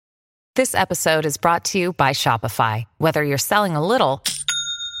This episode is brought to you by Shopify. Whether you're selling a little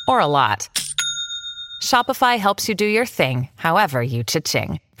or a lot, Shopify helps you do your thing, however you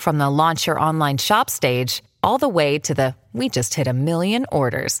cha-ching. From the launch your online shop stage, all the way to the we just hit 1 million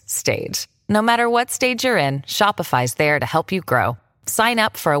orders stage. No matter what stage you're in, Shopify's there to help you grow. Sign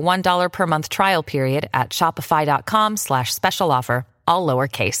up for a $1 per month trial period at shopify.com/special offer, all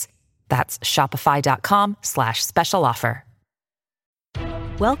lowercase. That's shopify.com/special offer.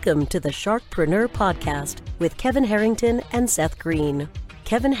 Welcome to the Sharkpreneur Podcast with Kevin Harrington and Seth Green.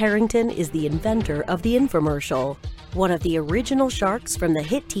 Kevin Harrington is the inventor of the infomercial, one of the original sharks from the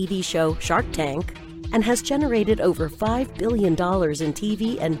hit TV show Shark Tank, and has generated over $5 billion in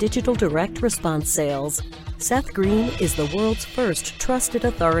TV and digital direct response sales. Seth Green is the world's first trusted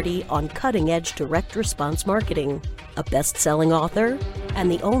authority on cutting-edge direct response marketing, a best-selling author, and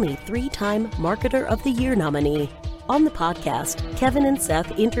the only 3-time Marketer of the Year nominee. On the podcast, Kevin and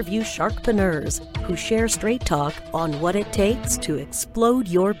Seth interview sharkpreneurs who share straight talk on what it takes to explode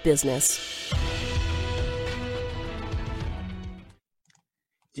your business.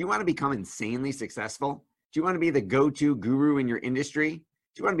 Do you want to become insanely successful? Do you want to be the go-to guru in your industry? Do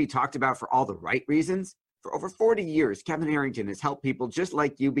you want to be talked about for all the right reasons? For over 40 years, Kevin Harrington has helped people just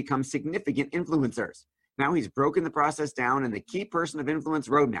like you become significant influencers. Now he's broken the process down in the Key Person of Influence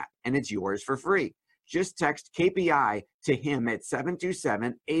Roadmap, and it's yours for free. Just text KPI to him at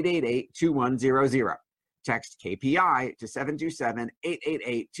 727-888-2100. Text KPI to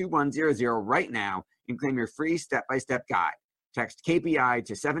 727-888-2100 right now and claim your free step-by-step guide. Text KPI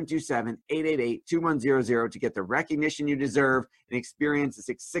to 727-888-2100 to get the recognition you deserve and experience the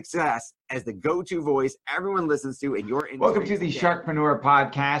success as the go-to voice everyone listens to in your industry. Welcome to the Sharkpreneur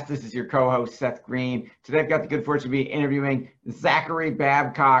Podcast. This is your co-host, Seth Green. Today, I've got the good fortune to be interviewing Zachary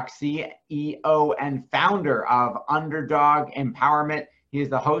Babcock, CEO and founder of Underdog Empowerment. He is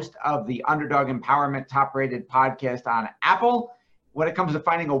the host of the Underdog Empowerment top-rated podcast on Apple. When it comes to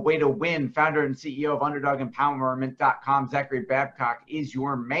finding a way to win, founder and CEO of UnderdogEmpowerment.com, Zachary Babcock is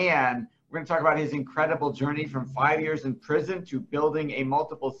your man. We're going to talk about his incredible journey from 5 years in prison to building a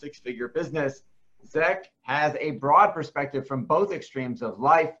multiple six-figure business. Zach has a broad perspective from both extremes of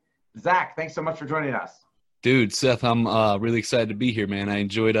life. Zach, thanks so much for joining us. Dude, Seth, I'm really excited to be here, man. I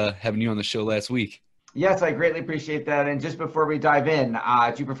enjoyed having you on the show last week. Yes, I greatly appreciate that. And just before we dive in,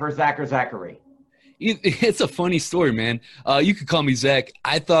 do you prefer Zach or Zachary? It's a funny story, man. You could call me Zach.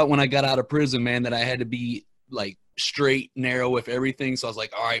 I thought when I got out of prison, man, that I had to be like straight, narrow with everything. So I was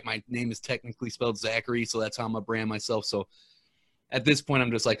like, all right, my name is technically spelled Zachary, so that's how I'm going to brand myself. So at this point,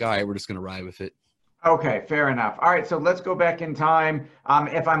 I'm just like, all right, we're just going to ride with it. Okay, fair enough. All right, so let's go back in time.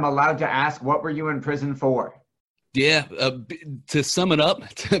 If I'm allowed to ask, what were you in prison for? Yeah, to sum it up,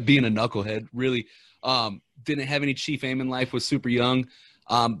 being a knucklehead, really didn't have any chief aim in life, was super young.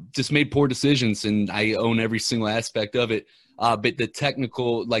 Just made poor decisions, and I own every single aspect of it. But the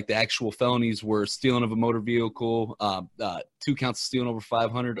technical, like the actual felonies were stealing of a motor vehicle, 2 counts of stealing over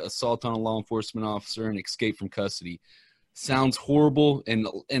 500, assault on a law enforcement officer, and escape from custody. Sounds horrible, and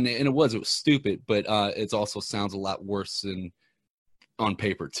it was stupid, but it also sounds a lot worse than on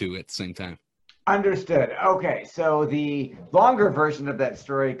paper too at the same time. Understood. Okay, so the longer version of that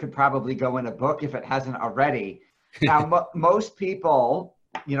story could probably go in a book if it hasn't already. Now, most people,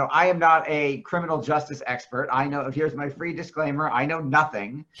 you know, I am not a criminal justice expert. I know, here's my free disclaimer, I know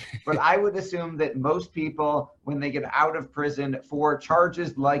nothing, but I would assume that most people, when they get out of prison for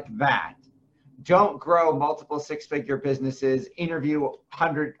charges like that, don't grow multiple six-figure businesses, interview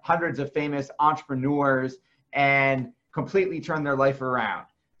hundreds of famous entrepreneurs, and completely turn their life around.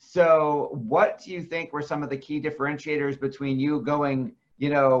 So what do you think were some of the key differentiators between you going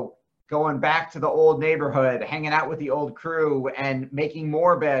back to the old neighborhood, hanging out with the old crew, and making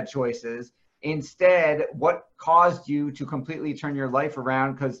more bad choices? Instead, what caused you to completely turn your life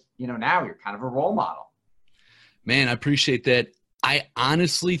around? Because, now you're kind of a role model. Man, I appreciate that. I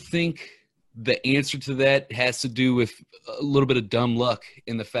honestly think the answer to that has to do with a little bit of dumb luck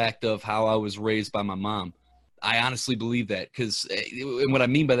in the fact of how I was raised by my mom. I honestly believe that, because what I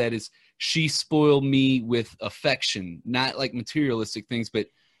mean by that is she spoiled me with affection, not like materialistic things, but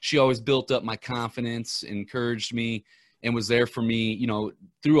she always built up my confidence, encouraged me, and was there for me,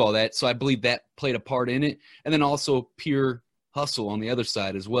 through all that. So I believe that played a part in it. And then also pure hustle on the other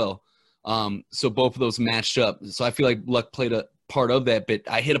side as well. So both of those matched up. So I feel like luck played a part of that. But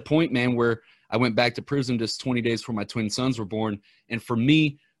I hit a point, man, where I went back to prison just 20 days before my twin sons were born. And for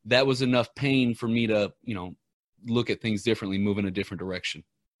me, that was enough pain for me to, look at things differently, move in a different direction.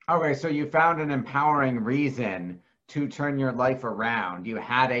 Okay, so you found an empowering reason to turn your life around. You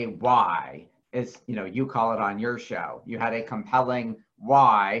had a why. is, you call it on your show. You had a compelling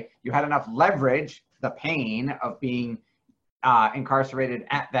why. You had enough leverage, the pain of being incarcerated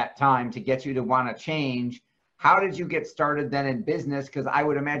at that time, to get you to want to change. How did you get started then in business? Because I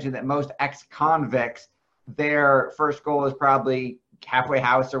would imagine that most ex-convicts, their first goal is probably halfway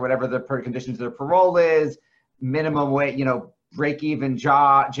house or whatever the conditions of their parole is, minimum wage, break even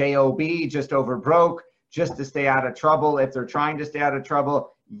job, just over broke, just to stay out of trouble. If they're trying to stay out of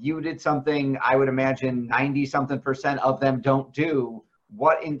trouble, you did something I would imagine 90-something% of them don't do.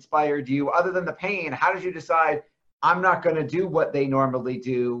 What inspired you other than the pain? How did you decide, I'm not going to do what they normally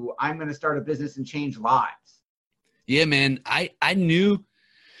do, I'm going to start a business and change lives? Yeah, man. I knew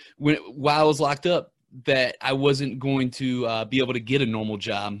while I was locked up that I wasn't going to be able to get a normal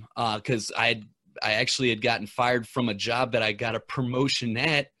job, because I actually had gotten fired from a job that I got a promotion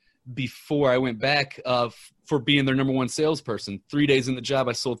at before I went back for being their number one salesperson. 3 days in the job,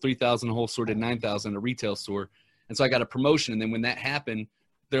 I sold 3,000 a whole store, did 9,000 a retail store. And so I got a promotion. And then when that happened,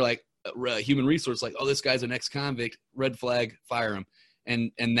 they're like, human resource, like, oh, this guy's an ex-convict, red flag, fire him.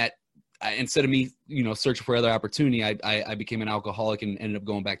 And that, instead of me, searching for other opportunity, I became an alcoholic and ended up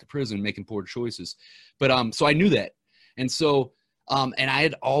going back to prison, making poor choices. But so I knew that. And so, and I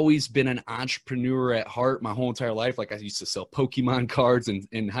had always been an entrepreneur at heart my whole entire life. Like, I used to sell Pokemon cards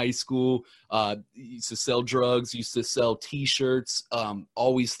in high school, used to sell drugs, used to sell T-shirts,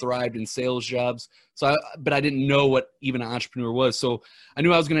 always thrived in sales jobs. But I didn't know what even an entrepreneur was. So I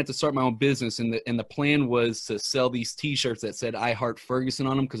knew I was going to have to start my own business. And the plan was to sell these T-shirts that said I Heart Ferguson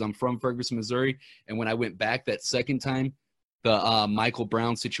on them, because I'm from Ferguson, Missouri. And when I went back that second time, the Michael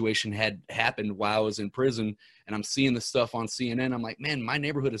Brown situation had happened while I was in prison, and I'm seeing the stuff on CNN. I'm like, man, my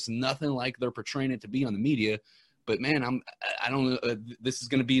neighborhood is nothing like they're portraying it to be on the media. But man, I don't know. This is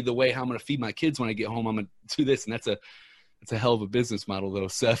going to be the way how I'm going to feed my kids when I get home. I'm going to do this, and that's a hell of a business model, though,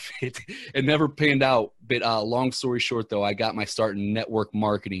 Seth. It never panned out. But long story short, though, I got my start in network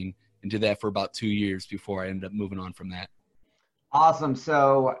marketing and did that for about 2 years before I ended up moving on from that. Awesome.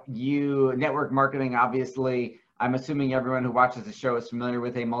 So network marketing, obviously, I'm assuming everyone who watches the show is familiar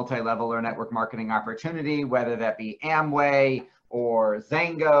with a multi-level or network marketing opportunity, whether that be Amway or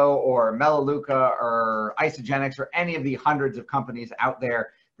Zango or Melaleuca or Isagenix or any of the hundreds of companies out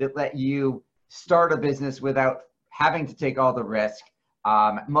there that let you start a business without having to take all the risk.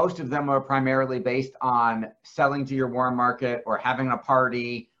 Most of them are primarily based on selling to your warm market or having a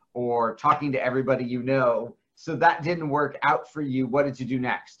party or talking to everybody you know. So that didn't work out for you. What did you do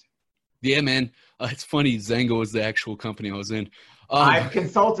next? Yeah, man. It's funny. Zango was the actual company I was in. I've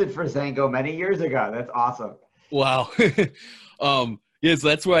consulted for Zango many years ago. That's awesome. Wow. Yeah, so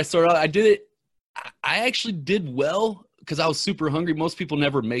that's where I started out. I did it. I actually did well because I was super hungry. Most people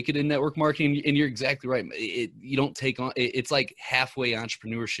never make it in network marketing, and you're exactly right. You don't take on. It's like halfway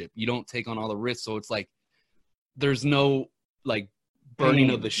entrepreneurship. You don't take on all the risks, so it's like there's no like burning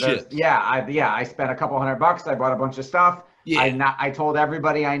of the ship. I spent a couple $100. I bought a bunch of stuff. Yeah. I told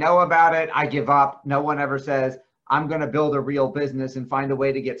everybody I know about it. I give up. No one ever says, I'm going to build a real business and find a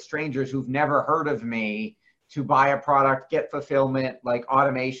way to get strangers who've never heard of me to buy a product, get fulfillment, like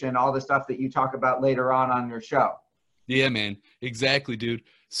automation, all the stuff that you talk about later on your show. Yeah, man. Exactly, dude.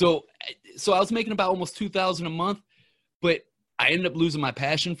 So I was making about almost $2,000 a month, but I ended up losing my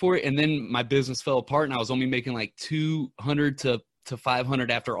passion for it. And then my business fell apart and I was only making like $200 to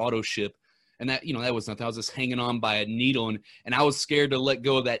 $500 after auto ship. And that, that was nothing. I was just hanging on by a needle, and I was scared to let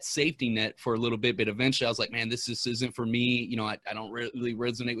go of that safety net for a little bit. But eventually I was like, man, this just isn't for me. I don't really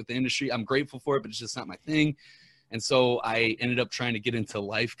resonate with the industry. I'm grateful for it, but it's just not my thing. And so I ended up trying to get into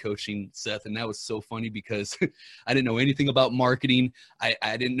life coaching, Seth. And that was so funny because I didn't know anything about marketing.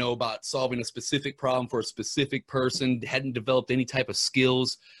 I didn't know about solving a specific problem for a specific person, hadn't developed any type of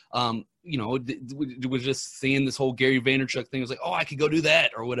skills. Was just seeing this whole Gary Vaynerchuk thing. I was like, oh, I could go do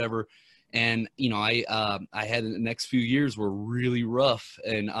that or whatever. And, I had the next few years were really rough.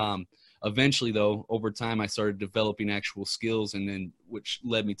 And eventually, though, over time, I started developing actual skills, and then which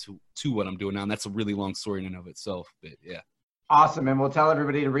led me to what I'm doing now. And that's a really long story in and of itself. But yeah. Awesome. And we'll tell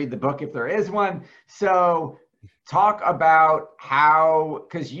everybody to read the book if there is one. So talk about how,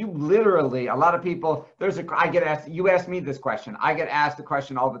 because you literally, a lot of people, I get asked, you asked me this question. I get asked the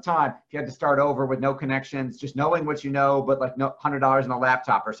question all the time. If you had to start over with no connections, just knowing what you know, but like $100 in a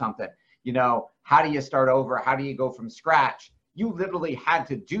laptop or something. How do you start over? How do you go from scratch? You literally had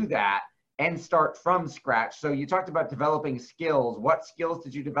to do that and start from scratch. So you talked about developing skills. What skills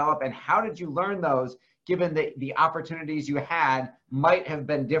did you develop and how did you learn those, given that the opportunities you had might have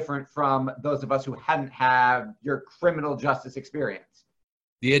been different from those of us who hadn't had your criminal justice experience?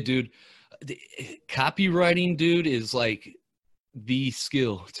 Yeah, dude. Copywriting, dude, is like the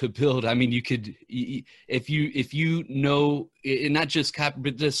skill to build. I mean, you could, if you know, not just copy,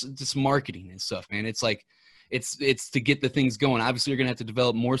 but just marketing and stuff, man. It's like, it's to get the things going. Obviously, you're gonna have to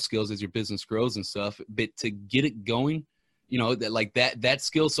develop more skills as your business grows and stuff, but to get it going, you know, that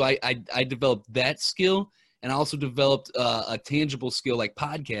skill. So I developed that skill, and I also developed a tangible skill like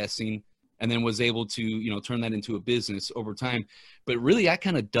podcasting, and then was able to, you know, turn that into a business over time. But really, I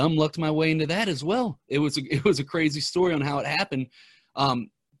kind of dumb lucked my way into that as well. It was a crazy story on how it happened.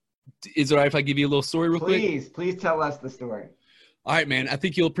 Is it all right if I give you a little story real quick? Please tell us the story. All right, man. I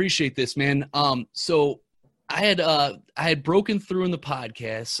think you'll appreciate this, man. So I had broken through in the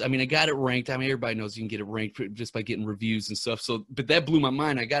podcast. I mean, I got it ranked. I mean, everybody knows you can get it ranked just by getting reviews and stuff. So, but that blew my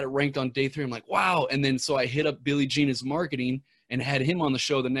mind. I got it ranked on day 3. I'm like, wow. And then so I hit up Billy Gene's marketing and had him on the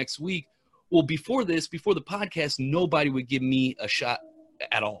show the next week. Well, before the podcast, nobody would give me a shot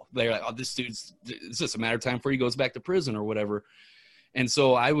at all. They're like, oh, this dude's, it's just a matter of time before he goes back to prison or whatever. And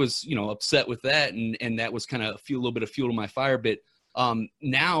so I was, you know, upset with that. And that was kind of a little bit of fuel to my fire. But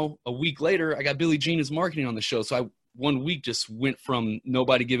now, a week later, I got Billy Gene's marketing on the show. So I, 1 week just went from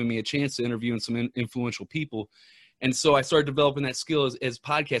nobody giving me a chance to interviewing some influential people. And so I started developing that skill as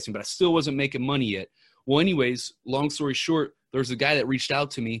podcasting, but I still wasn't making money yet. Well, anyways, long story short, there was a guy that reached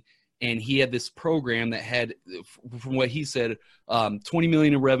out to me, and he had this program that had, from what he said, 20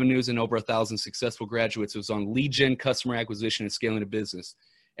 million in revenues and over 1,000 successful graduates. It was on lead gen, customer acquisition, and scaling a business.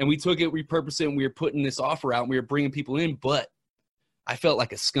 And we took it, repurposed it, and we were putting this offer out, and we were bringing people in, but I felt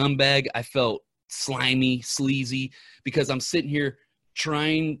like a scumbag. I felt slimy, sleazy, because I'm sitting here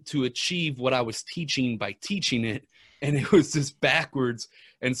trying to achieve what I was teaching by teaching it, and it was just backwards.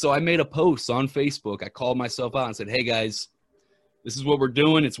 And so I made a post on Facebook. I called myself out and said, hey, guys, this is what we're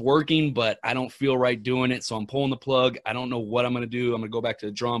doing. It's working, but I don't feel right doing it, so I'm pulling the plug. I don't know what I'm going to do. I'm going to go back to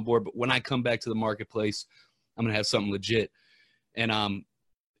the drawing board, but when I come back to the marketplace, I'm going to have something legit. And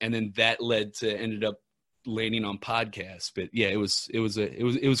then that ended up landing on podcasts. But yeah, it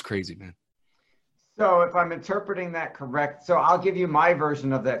was crazy, man. So if I'm interpreting that correct, so I'll give you my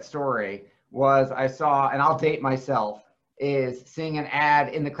version of that story. Was I saw, and I'll date myself, is seeing an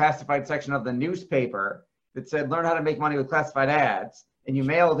ad in the classified section of the newspaper that said, learn how to make money with classified ads. And you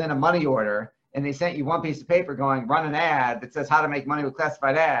mailed in a money order, and they sent you one piece of paper going, run an ad that says how to make money with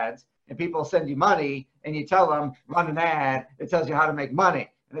classified ads. And people send you money, and you tell them, run an ad that tells you how to make money.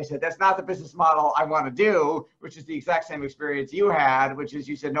 And they said, that's not the business model I want to do, which is the exact same experience you had, which is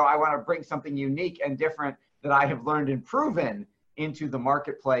you said, no, I want to bring something unique and different that I have learned and proven into the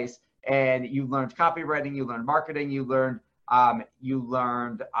marketplace. And you learned copywriting, you learned marketing, you learned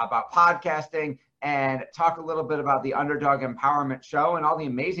about podcasting, and talk a little bit about the Underdog Empowerment Show and all the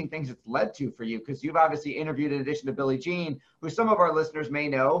amazing things it's led to for you, because you've obviously interviewed, in addition to Billy Gene, who some of our listeners may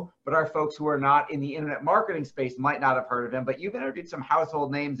know, but our folks who are not in the internet marketing space might not have heard of him, but you've interviewed some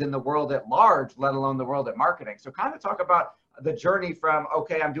household names in the world at large, let alone the world at marketing. So kind of talk about the journey from,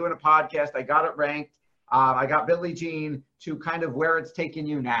 okay, I'm doing a podcast, I got it ranked, I got Billy Gene, to kind of where it's taken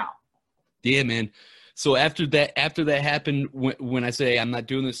you now. Yeah, man. So after that happened, when I say I'm not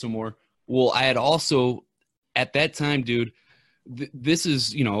doing this no more, well, I had also, at that time, dude, this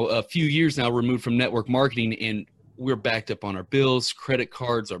is, you know, a few years now removed from network marketing, and we're backed up on our bills. Credit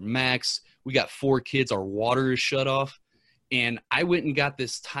cards are maxed. We got 4 kids. Our water is shut off. And I went and got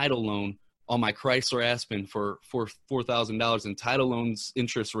this title loan on my Chrysler Aspen for $4,000. And title loans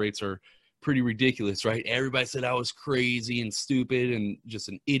interest rates are pretty ridiculous, right? Everybody said I was crazy and stupid and just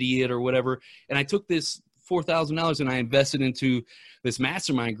an idiot or whatever. And I took this $4,000 and I invested into this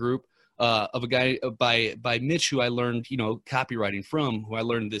mastermind group of a guy by Mitch, who I learned, you know, copywriting from, who I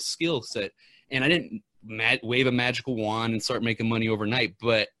learned this skill set. And I didn't wave a magical wand and start making money overnight,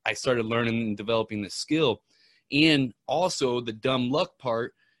 but I started learning and developing this skill. And also the dumb luck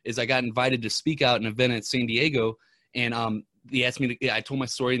part is I got invited to speak out an event at San Diego, and he asked me I told my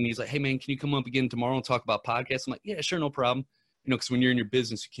story, and he's like, hey man, can you come up again tomorrow and talk about podcasts? I'm like, yeah, sure, no problem. You know, because when you're in your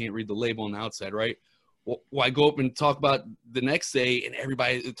business, you can't read the label on the outside, right? Well, I go up and talk about the next day, and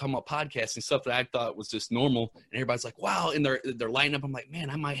everybody talking about podcasting, stuff that I thought was just normal, and everybody's like, wow, and they're lighting up. I'm like, man,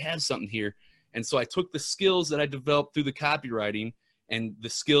 I might have something here. And so I took the skills that I developed through the copywriting and the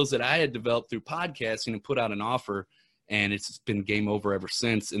skills that I had developed through podcasting and put out an offer, and it's been game over ever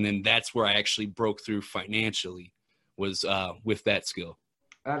since. And then that's where I actually broke through financially, was with that skill.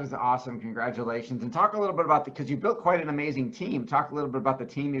 That is awesome. Congratulations. And talk a little bit about because you built quite an amazing team. Talk a little bit about the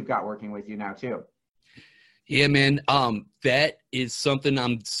team you've got working with you now too. Yeah, man. That is something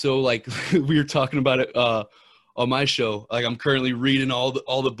I'm so like, we were talking about it on my show. Like, I'm currently reading all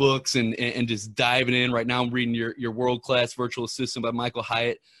the books and just diving in. Right now I'm reading your World-Class Virtual Assistant by Michael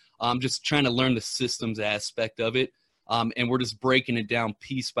Hyatt. I'm just trying to learn the systems aspect of it. and we're just breaking it down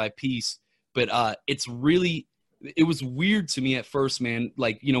piece by piece. But it was weird to me at first, man.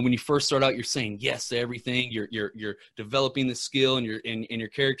 Like, you know, when you first start out, you're saying yes to everything. You're developing the skill and your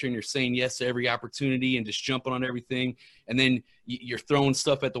character, and you're saying yes to every opportunity and just jumping on everything. And then you're throwing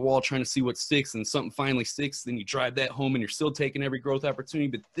stuff at the wall, trying to see what sticks, and something finally sticks. Then you drive that home, and you're still taking every growth opportunity.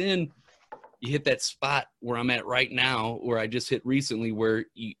 But then you hit that spot where I'm at right now, where I just hit recently, where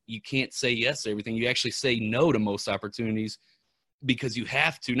you can't say yes to everything. You actually say no to most opportunities because you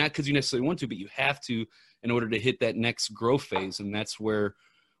have to, not because you necessarily want to, but you have to in order to hit that next growth phase. And that's where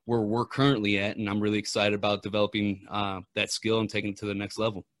we're currently at. And I'm really excited about developing that skill and taking it to the next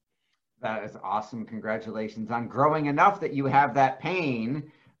level. That is awesome. Congratulations on growing enough that you have that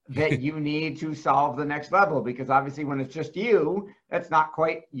pain that you need to solve the next level, because obviously when it's just you, that's not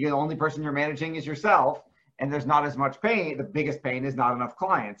quite, the only person you're managing is yourself, and there's not as much pain. The biggest pain is not enough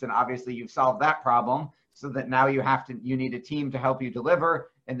clients. And obviously you've solved that problem, so that now you need a team to help you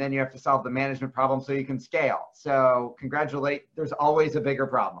deliver, and then you have to solve the management problem so you can scale. So there's always a bigger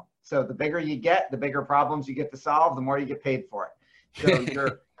problem. So the bigger you get, the bigger problems you get to solve, the more you get paid for it.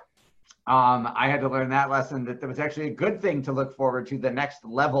 So I had to learn that lesson, that there was actually a good thing to look forward to the next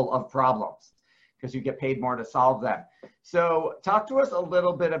level of problems, because you get paid more to solve them. So talk to us a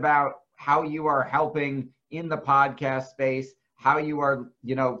little bit about how you are helping in the podcast space, how you are,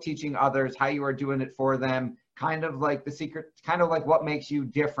 teaching others, how you are doing it for them, kind of like the secret, kind of like what makes you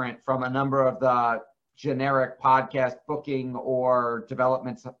different from a number of the generic podcast booking or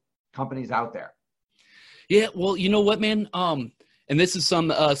development companies out there. Yeah, well, you know what, man? And this is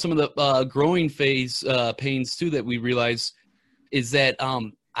some of the growing phase pains too that we realize, is that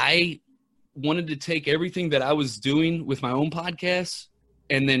I wanted to take everything that I was doing with my own podcast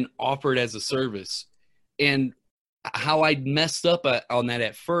and then offer it as a service. And how I messed up on that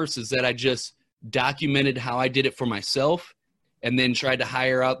at first is that I just documented how I did it for myself and then tried to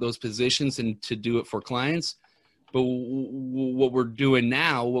hire out those positions and to do it for clients. But what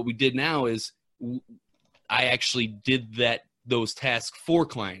we did now is I actually did those tasks for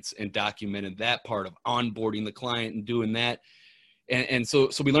clients and documented that part of onboarding the client and doing that. And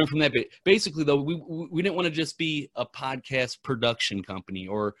so we learned from that. But basically, though, we didn't want to just be a podcast production company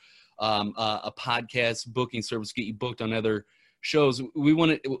or a podcast booking service, get you booked on other shows. We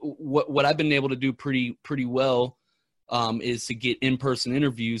wanted, what I've been able to do pretty well is to get in-person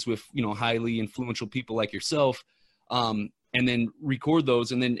interviews with, highly influential people like yourself, and then record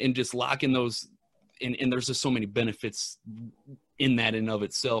those and just lock in those. And there's just so many benefits in that in of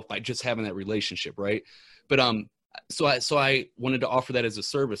itself by just having that relationship, right? But so I wanted to offer that as a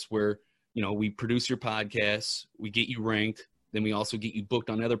service where, we produce your podcasts, we get you ranked, then we also get you booked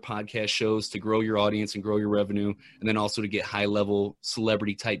on other podcast shows to grow your audience and grow your revenue, and then also to get high-level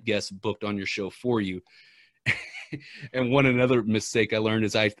celebrity-type guests booked on your show for you. And another mistake I learned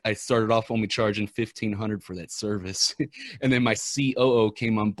is I started off only charging $1,500 for that service. And then my COO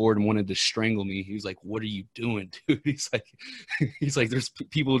came on board and wanted to strangle me. He was like, "What are you doing, dude?" He's like, "There's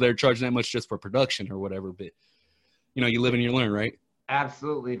people that are charging that much just for production or whatever." But, you live and you learn, right?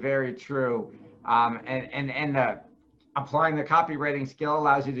 Absolutely. Very true. And applying the copywriting skill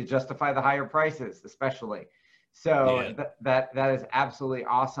allows you to justify the higher prices, especially. So yeah. That is absolutely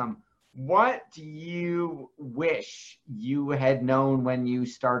awesome. What do you wish you had known when you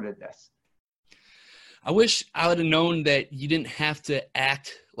started this? I wish I would have known that you didn't have to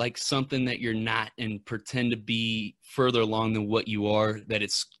act like something that you're not and pretend to be further along than what you are, that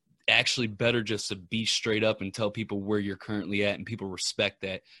it's actually better just to be straight up and tell people where you're currently at, and people respect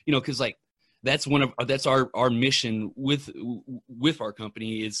that, because that's our mission with our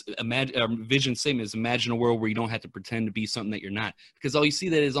company is our vision statement is imagine a world where you don't have to pretend to be something that you're not, because all you see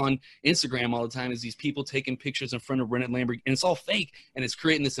that is on Instagram all the time is these people taking pictures in front of rented Lamborghini, and it's all fake, and it's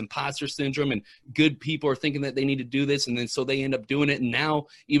creating this imposter syndrome, and good people are thinking that they need to do this, and then so they end up doing it, and now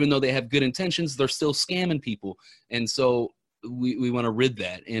even though they have good intentions, they're still scamming people. And so we want to rid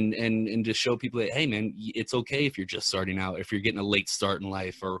that and just show people that, hey man, it's okay if you're just starting out, if you're getting a late start in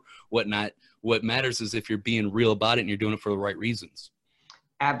life or whatnot. What matters is if you're being real about it and you're doing it for the right reasons.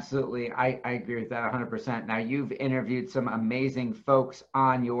 Absolutely. I agree with that 100%. Now, you've interviewed some amazing folks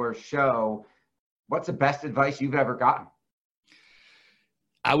on your show. What's the best advice you've ever gotten?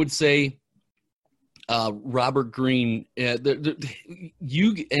 I would say Robert Greene. I'm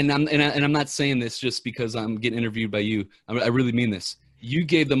not saying this just because I'm getting interviewed by you. I really mean this. You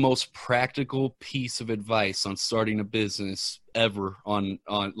gave the most practical piece of advice on starting a business ever on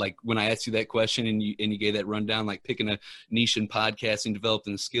like when I asked you that question and you gave that rundown, like picking a niche in podcasting,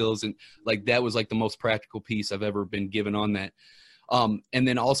 developing the skills, and like that was like the most practical piece I've ever been given on that. And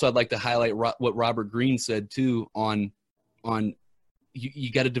then also I'd like to highlight what Robert Greene said too on on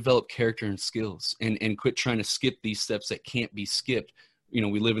you got to develop character and skills and quit trying to skip these steps that can't be skipped. You know,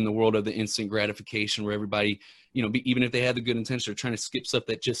 we live in the world of the instant gratification where everybody, you know, even if they have the good intention, they're trying to skip stuff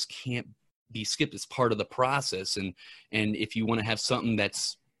that just can't be skipped. It's part of the process. And if you want to have something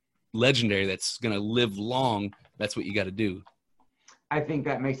that's legendary, that's going to live long, that's what you got to do. I think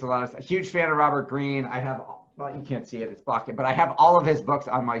that makes a lot of sense. Huge fan of Robert Greene. I have, well, you can't see it, it's blocking, but I have all of his books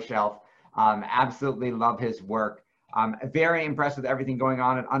on my shelf. Absolutely love his work. Very impressed with everything going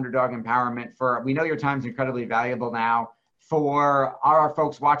on at Underdog Empowerment. We know your time's incredibly valuable now. For our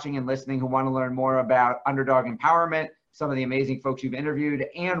folks watching and listening who want to learn more about Underdog Empowerment, some of the amazing folks you've interviewed,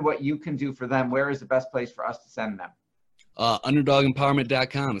 and what you can do for them, where is the best place for us to send them?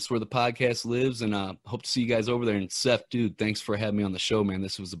 UnderdogEmpowerment.com. It's where the podcast lives, and hope to see you guys over there. And Seth, dude, thanks for having me on the show, man.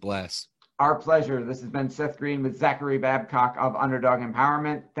 This was a blast. Our pleasure. This has been Seth Green with Zachary Babcock of Underdog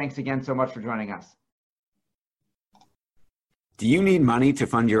Empowerment. Thanks again so much for joining us. Do you need money to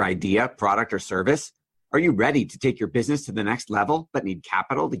fund your idea, product, or service? Are you ready to take your business to the next level but need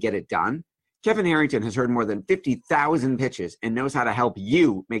capital to get it done? Kevin Harrington has heard more than 50,000 pitches and knows how to help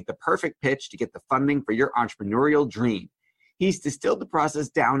you make the perfect pitch to get the funding for your entrepreneurial dream. He's distilled the process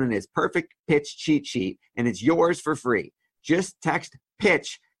down in his perfect pitch cheat sheet, and it's yours for free. Just text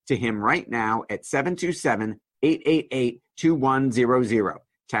PITCH to him right now at 727-888-2100.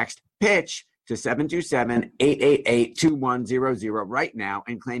 Text PITCH to 727-888-2100 right now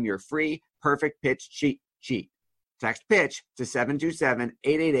and claim your free perfect pitch cheat sheet. Text PITCH to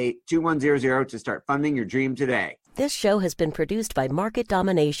 727-888-2100 to start funding your dream today. This show has been produced by Market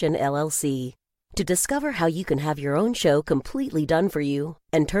Domination, LLC. To discover how you can have your own show completely done for you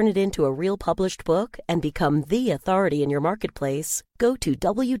and turn it into a real published book and become the authority in your marketplace, go to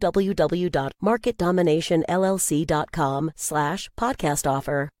www.marketdominationllc.com/podcast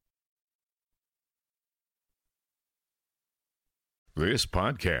offer. This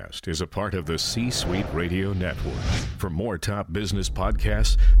podcast is a part of the C-Suite Radio Network. For more top business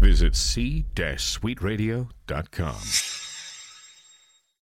podcasts, visit c-suiteradio.com.